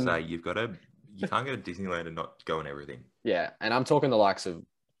was gonna talking, say you can't go to Disneyland and not go on everything. yeah, and I'm talking the likes of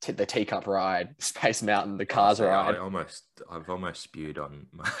the Teacup ride, Space Mountain, the Cars So ride. I've almost spewed on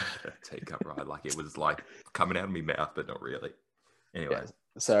my teacup ride. Like it was like coming out of my mouth, but not really. Anyway, Yeah.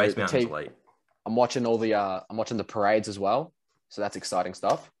 So Space the Mountain's tea- elite. I'm watching I'm watching the parades as well. So that's exciting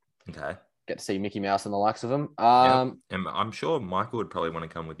stuff. Okay. Get to see Mickey Mouse and the likes of them. And I'm sure Michael would probably want to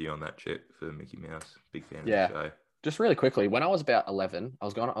come with you on that trip for Mickey Mouse. Big fan Yeah. of the show. Just really quickly, when I was about 11,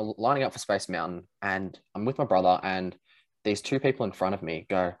 I'm lining up for Space Mountain, and I'm with my brother, and these two people in front of me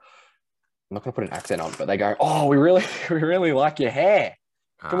go, I'm not going to put an accent on, but they go, "Oh, we really like your hair.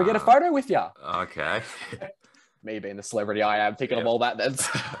 Can we get a photo with you?" Okay. Me being the celebrity I am, thinking of Yeah. all that. Then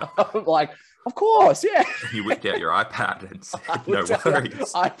I'm like, of course, yeah. You whipped out your iPad and said, "No Looked at worries." the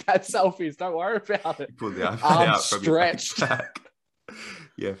iPad selfies. Don't worry about it. You pulled the iPad Arms out from stretched. your backpack.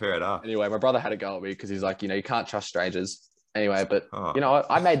 Yeah, fair enough. Anyway, my brother had a go at me because he's like, you know, you can't trust strangers. Anyway, but Oh. you know what?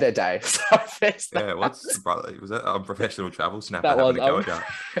 I made their day. So there's that. Yeah, what's brother? Was that unprofessional travel snapper That having was a go at you?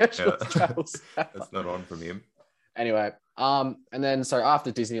 professional Yeah. travels. That's not on from him. Anyway, and then so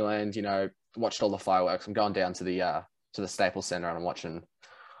after Disneyland, you know, watched all the fireworks. I'm going down to the Staples Center and I'm watching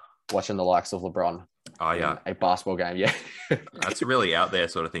the likes of LeBron. Oh yeah, in a basketball game. Yeah, that's a really out there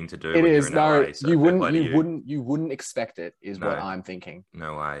sort of thing to do. it when is. You're in No, LA, so you fair play to you wouldn't expect it. Is what No. I'm thinking.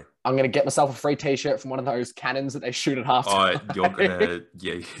 No way. I'm gonna get myself a free T-shirt from one of those cannons that they shoot at Oh, halftime.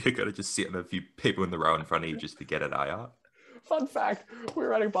 you're gonna just sit on a few people in the row in front of you just to get it, are you? Fun fact: we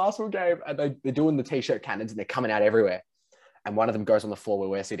were at a basketball game and they're doing the T-shirt cannons and they're coming out everywhere. And one of them goes on the floor where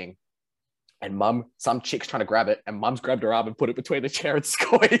we're sitting. And some chick's trying to grab it, and Mum's grabbed her arm and put it between the chair and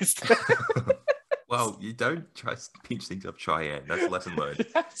squeezed. Well, you don't try to pinch things up Cheyenne. That's a lesson learned.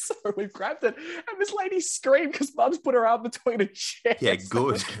 Yeah, so we've grabbed it, and this lady screamed because Mum's put her arm between a chair. Yeah,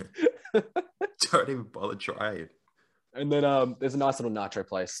 good. Don't even bother trying. And then there's a nice little nacho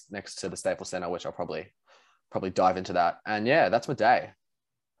place next to the Staples Center, which I'll probably dive into that. And yeah, that's my day.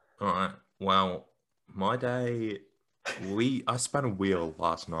 All right. Well, my day, I spun a wheel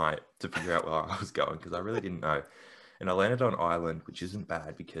last night to figure out where I was going because I really didn't know. And I landed on Ireland, which isn't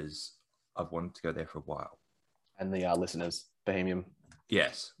bad because I've wanted to go there for a while. And the listeners, Bohemian.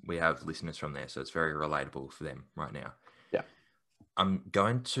 Yes, we have listeners from there, so it's very relatable for them right now. Yeah. I'm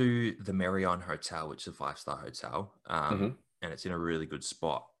going to the Marion Hotel, which is a 5-star hotel, and it's in a really good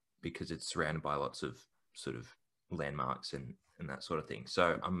spot because it's surrounded by lots of sort of landmarks and that sort of thing.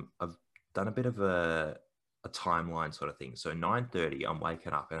 So I've done a bit of a timeline sort of thing. So 9:30, I'm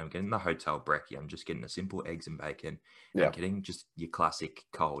waking up and I'm getting the hotel brekkie. I'm just getting a simple eggs and bacon. Yeah. I'm getting just your classic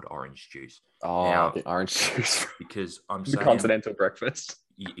cold orange juice. Oh, Now- the orange juice. Because I'm The saying... continental breakfast.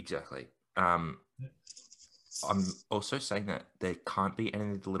 Exactly. I'm also saying that there can't be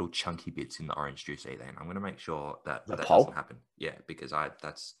any of the little chunky bits in the orange juice either. And I'm going to make sure that The that pulp? doesn't happen. Yeah, because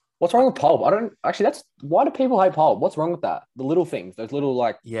that's... What's wrong with pulp? Why do people hate pulp? What's wrong with that? The little things, those little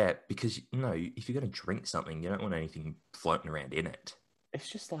like, Yeah, because, if you're going to drink something, you don't want anything floating around in it. it's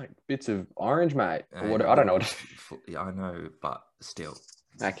just like bits of orange, mate. Or And what, I don't know what. Yeah, I know, but still.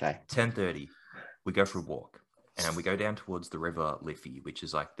 Okay. 10:30, we go for a walk. And we go down towards the River Liffey, which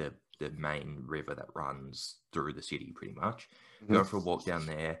is like the main river that runs through the city pretty much. Go for a walk down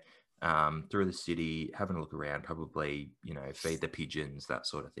there, through the city, having a look around, probably, feed the pigeons, that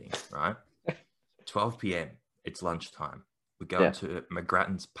sort of thing, right? 12 p.m, it's lunchtime. We go to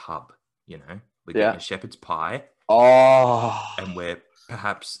McGrattan's pub, we get a shepherd's pie, Oh. and we're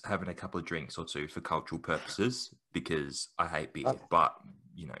perhaps having a couple of drinks or two for cultural purposes because I hate beer, but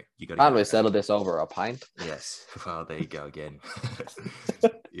you know, you got Can't we settle this over a pint? Yes. Well, there you go again.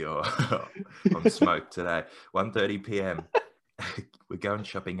 You're on smoke today. 1:30 p.m. We're going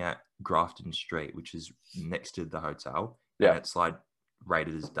shopping at Grafton Street, which is next to the hotel. Yeah. And it's like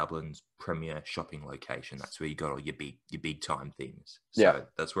rated as Dublin's premier shopping location. That's where you got all your big time things. So Yeah.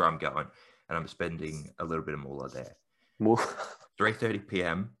 that's where I'm going. And I'm spending a little bit of moolah there. 3:30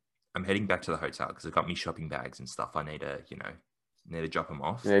 p.m. I'm heading back to the hotel because I've got me shopping bags and stuff. I need to drop them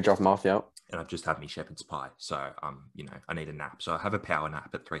off. Yeah, drop them off, yeah. And I've just had me shepherd's pie. So, I need a nap. So I have a power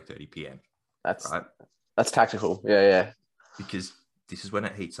nap at 3:30 p.m. That's tactical. Yeah. Because this is when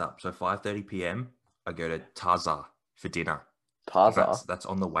it heats up. So 5:30 p.m. I go to Taza for dinner. Taza? That's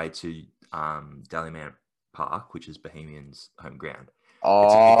on the way to Dalymount Park, which is Bohemian's home ground.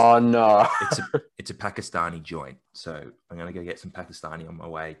 No. It's a Pakistani joint. So I'm going to go get some Pakistani on my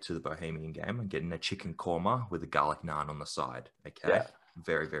way to the Bohemian game. I'm getting a chicken korma with a garlic naan on the side. Okay. Yeah.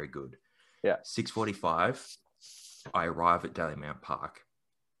 Very, very good. Yeah. 6:45, I arrive at Dalymount Park,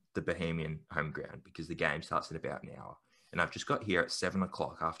 the Bohemian home ground, because the game starts in about an hour. And I've just got here at 7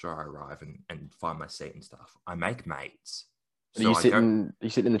 o'clock after I arrive and find my seat and stuff. I make mates. So you sitting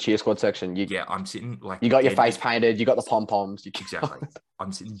in the cheer squad section? Yeah, I'm sitting like... You got your face painted, you got the pom-poms. Exactly.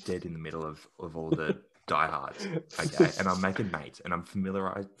 I'm sitting dead in the middle of all the diehards, okay? And I'm making mates, and I'm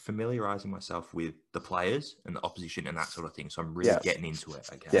familiarizing myself with the players and the opposition and that sort of thing. So I'm really getting into it,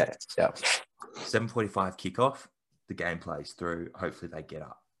 okay? Yeah. 7:45 kickoff, the game plays through. Hopefully they get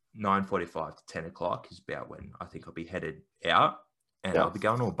up. 9:45 to 10 o'clock is about when I think I'll be headed out, and I'll be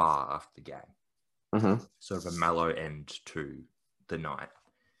going to a bar after the game. Mm-hmm. Sort of a mellow end to the night.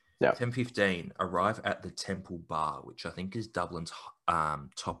 Yeah. 10:15, arrive at the Temple Bar, which I think is Dublin's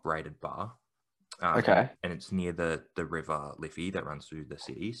top-rated bar. Okay. And it's near the River Liffey that runs through the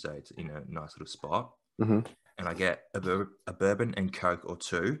city, so it's in a nice little spot. Mm-hmm. And I get a bourbon and Coke or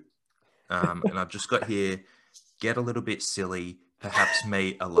two. And I've just got here, get a little bit silly, perhaps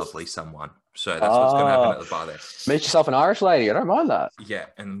meet a lovely someone. So that's what's going to happen at the bar there. Meet yourself an Irish lady. I don't mind that. Yeah,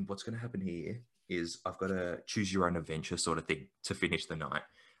 and what's going to happen here is I've got a choose your own adventure sort of thing to finish the night.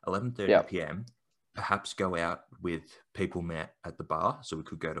 11:30 p.m. Perhaps go out with people met at the bar, so we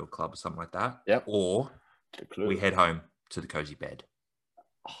could go to a club or something like that. Yep. Or we head home to the cozy bed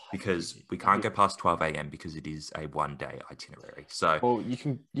because we can't go past 12 a.m. because it is a one-day itinerary. So, well, you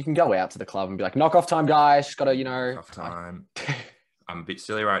can go out to the club and be like, knock off time, guys. Just gotta, off time. I'm a bit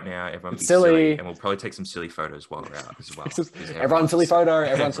silly right now. Everyone be silly. And we'll probably take some silly photos while we're out as well. Everyone's silly photo.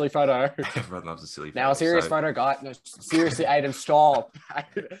 Everyone's silly photo. Everyone loves a silly photo. Now a serious photo, guy. No, seriously, Aiden, stop.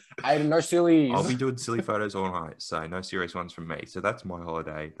 Aiden, no sillies. I'll be doing silly photos all night, so no serious ones from me. So that's my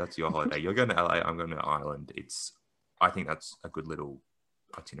holiday. That's your holiday. You're going to LA. I'm going to Ireland. I think that's a good little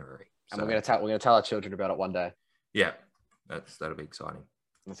itinerary. So, and we're gonna tell our children about it one day. Yeah, that'll be exciting.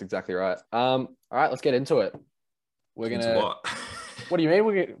 That's exactly right. All right, let's get into it. We're gonna. What? What do you mean?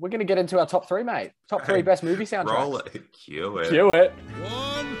 We're gonna get into our top three, mate. Top three best movie soundtracks. Roll it. Cue it. Cue it.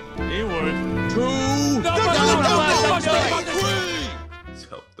 1, A-word, 2,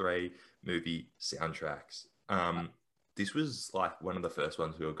 Top three movie soundtracks. This was like one of the first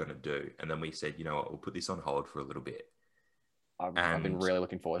ones we were going to do, and then we said, you know what, we'll put this on hold for a little bit. I've been really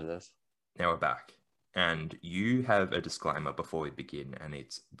looking forward to this. Now we're back, and you have a disclaimer before we begin, and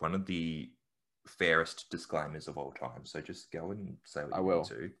it's one of the fairest disclaimers of all time. So just go and say what you want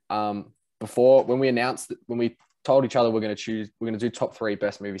to. Before, when we told each other we're going to do top three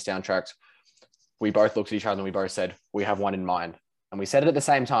best movie soundtracks, we both looked at each other and we both said we have one in mind, and we said it at the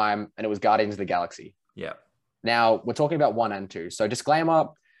same time, and it was Guardians of the Galaxy. Yeah. Now we're talking about 1 and 2. So disclaimer: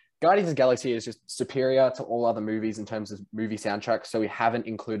 Guardians of the Galaxy is just superior to all other movies in terms of movie soundtracks, so we haven't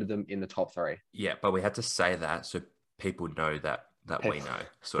included them in the top three. Yeah, but we had to say that so people know that we know.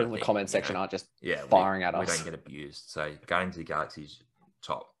 People in the comment section aren't just firing at us. We don't get abused. So Guardians of the Galaxy is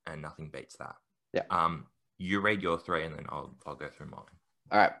top, and nothing beats that. Yeah. You read your three, and then I'll go through mine.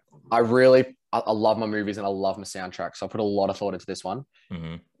 All right. I love my movies and I love my soundtrack, so I put a lot of thought into this one.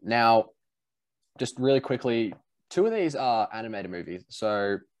 Mm-hmm. Now, just really quickly, 2 of these are animated movies,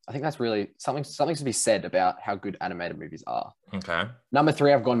 so I think that's really something to be said about how good animated movies are. Okay. Number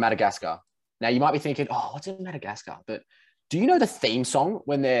 3, I've gone Madagascar. Now you might be thinking, oh, what's in Madagascar? But do you know the theme song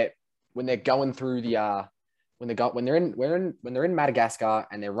when they're going through the when they're in Madagascar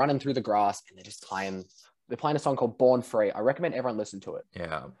and they're running through the grass and they're playing a song called Born Free. I recommend everyone listen to it.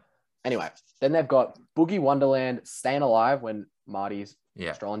 Yeah. Anyway, then they've got Boogie Wonderland, Staying Alive when Marty's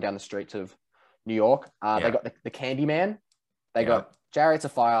strolling down the streets of New York. They got the Candyman. They got Chariots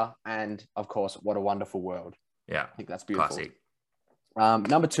of Fire, and of course, What a Wonderful World. Yeah. I think that's beautiful. Classic.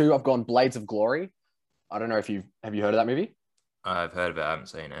 Number 2, I've gone Blades of Glory. I don't know if have you heard of that movie? I've heard of it. I haven't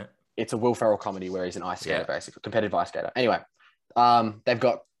seen it. It's a Will Ferrell comedy where he's an ice skater, Yeah. basically competitive ice skater. Anyway, they've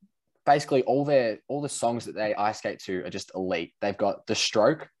got basically all the songs that they ice skate to are just elite. They've got The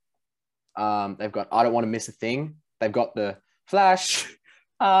Stroke. They've got I Don't Want to Miss a Thing. They've got the Flash.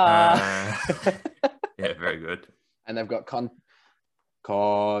 Yeah, very good. And they've got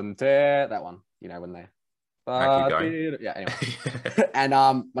Conte, that one, you know, when they Right, keep going. yeah, anyway. And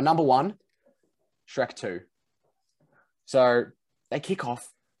my number one, Shrek 2. So they kick off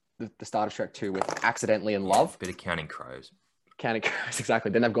the start of Shrek 2 with Accidentally in Love. Bit of Counting Crows. Counting Crows,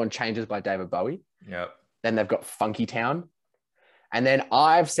 exactly. Then they've gone Changes by David Bowie. Yep. Then they've got Funky Town. And then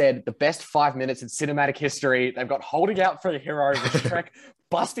I've said the best 5 minutes in cinematic history. They've got Holding Out for a Hero with Shrek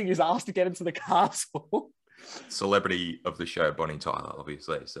busting his ass to get into the castle. Celebrity of the show, Bonnie Tyler,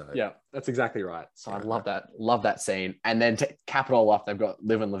 obviously. So Yeah, that's exactly right. So I love that. Love that scene. And then to cap it all off, they've got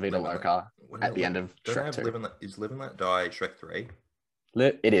Live and La Vida Loca at the end of Shrek 2. Is Live and Let Die Shrek 3?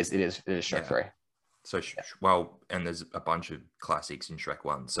 It is Shrek Yeah. 3. So, well, and there's a bunch of classics in Shrek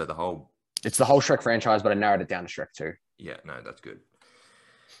 1. So the whole... It's the whole Shrek franchise, but I narrowed it down to Shrek 2. Yeah, no, that's good.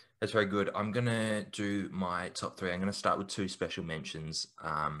 That's very good. I'm going to do my top 3. I'm going to start with 2 special mentions.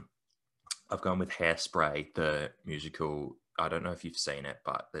 I've gone with Hairspray, the musical. I don't know if you've seen it,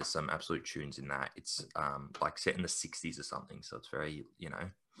 but there's some absolute tunes in that. It's like set in the 60s or something. So it's very,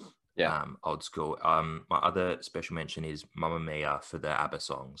 old school. My other special mention is Mamma Mia for the ABBA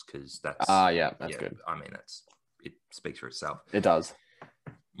songs, because that's... that's good. I mean, it speaks for itself. It does.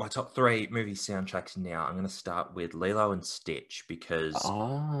 My top 3 movie soundtracks now, I'm going to start with Lilo and Stitch, because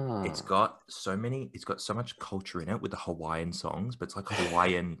it's got so much culture in it with the Hawaiian songs, but it's like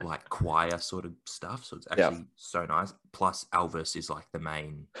Hawaiian like choir sort of stuff. So it's actually so nice. Plus Elvis is like the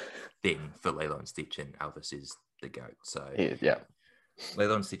main thing for Lilo and Stitch, and Elvis is the GOAT. So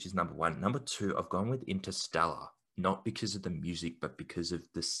Lilo and Stitch is number 1. Number 2, I've gone with Interstellar. Not because of the music, but because of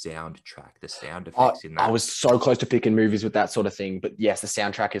the soundtrack, the sound effects in that. I was so close to picking movies with that sort of thing, but yes, the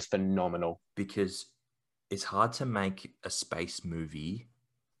soundtrack is phenomenal. Because it's hard to make a space movie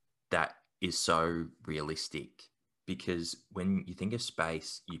that is so realistic. Because when you think of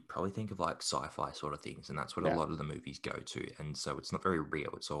space, you probably think of like sci-fi sort of things, and that's what a lot of the movies go to. And so it's not very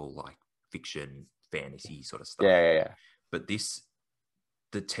real. It's all like fiction, fantasy sort of stuff. Yeah. But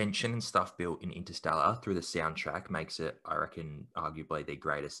the tension and stuff built in Interstellar through the soundtrack makes it, I reckon, arguably the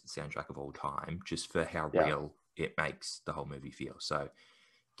greatest soundtrack of all time, just for how real it makes the whole movie feel. So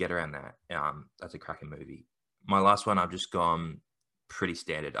get around that. That's a cracking movie. My last one, I've just gone pretty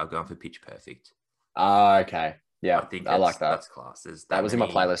standard. I've gone for Pitch Perfect. Okay. Yeah, I like that. That's class. That was in my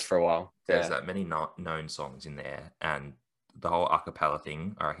playlist for a while. There's that many known songs in there, and the whole a cappella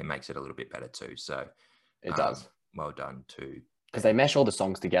thing, I reckon, makes it a little bit better too. So it does. Well done too. Because they mesh all the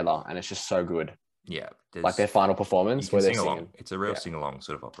songs together, and it's just so good. Yeah. Like their final performance where they're singing. It's a real sing-along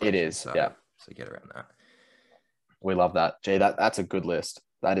sort of operation. It is, So get around that. We love that. Gee, that's a good list.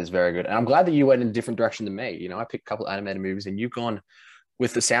 That is very good. And I'm glad that you went in a different direction than me. You know, I picked a couple of animated movies, and you've gone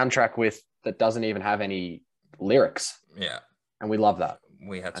with the soundtrack that doesn't even have any lyrics. Yeah. And we love that.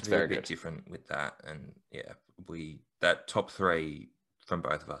 We had to be a bit different with that. And that top 3 from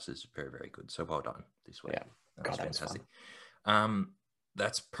both of us is very, very good. So well done this week. Yeah. That was fantastic.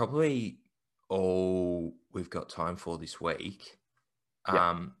 That's probably all we've got time for this week.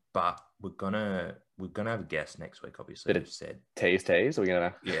 But we're gonna have a guest next week, obviously. We've said tease. We're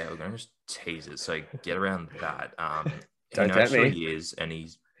gonna we're gonna just tease it. So get around that. Don't tempt me. He is, and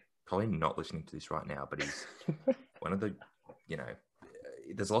he's probably not listening to this right now, but he's one of the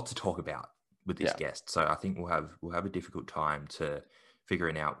there's a lot to talk about with this guest. So I think we'll have a difficult time to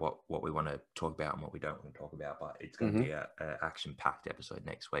figuring out what we want to talk about and what we don't want to talk about, but it's going to be a action-packed episode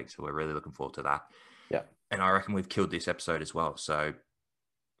next week, so we're really looking forward to that. Yeah, and I reckon we've killed this episode as well, so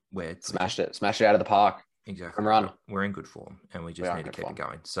we're smashed it out of the park. Exactly. Come run. We're in good form, and we just need to keep it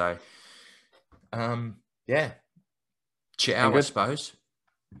going. So ciao, I suppose.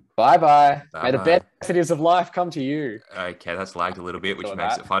 Bye. May the benefits of life come to you. Okay, that's lagged a little bit, which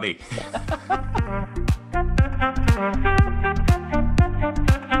makes it funny.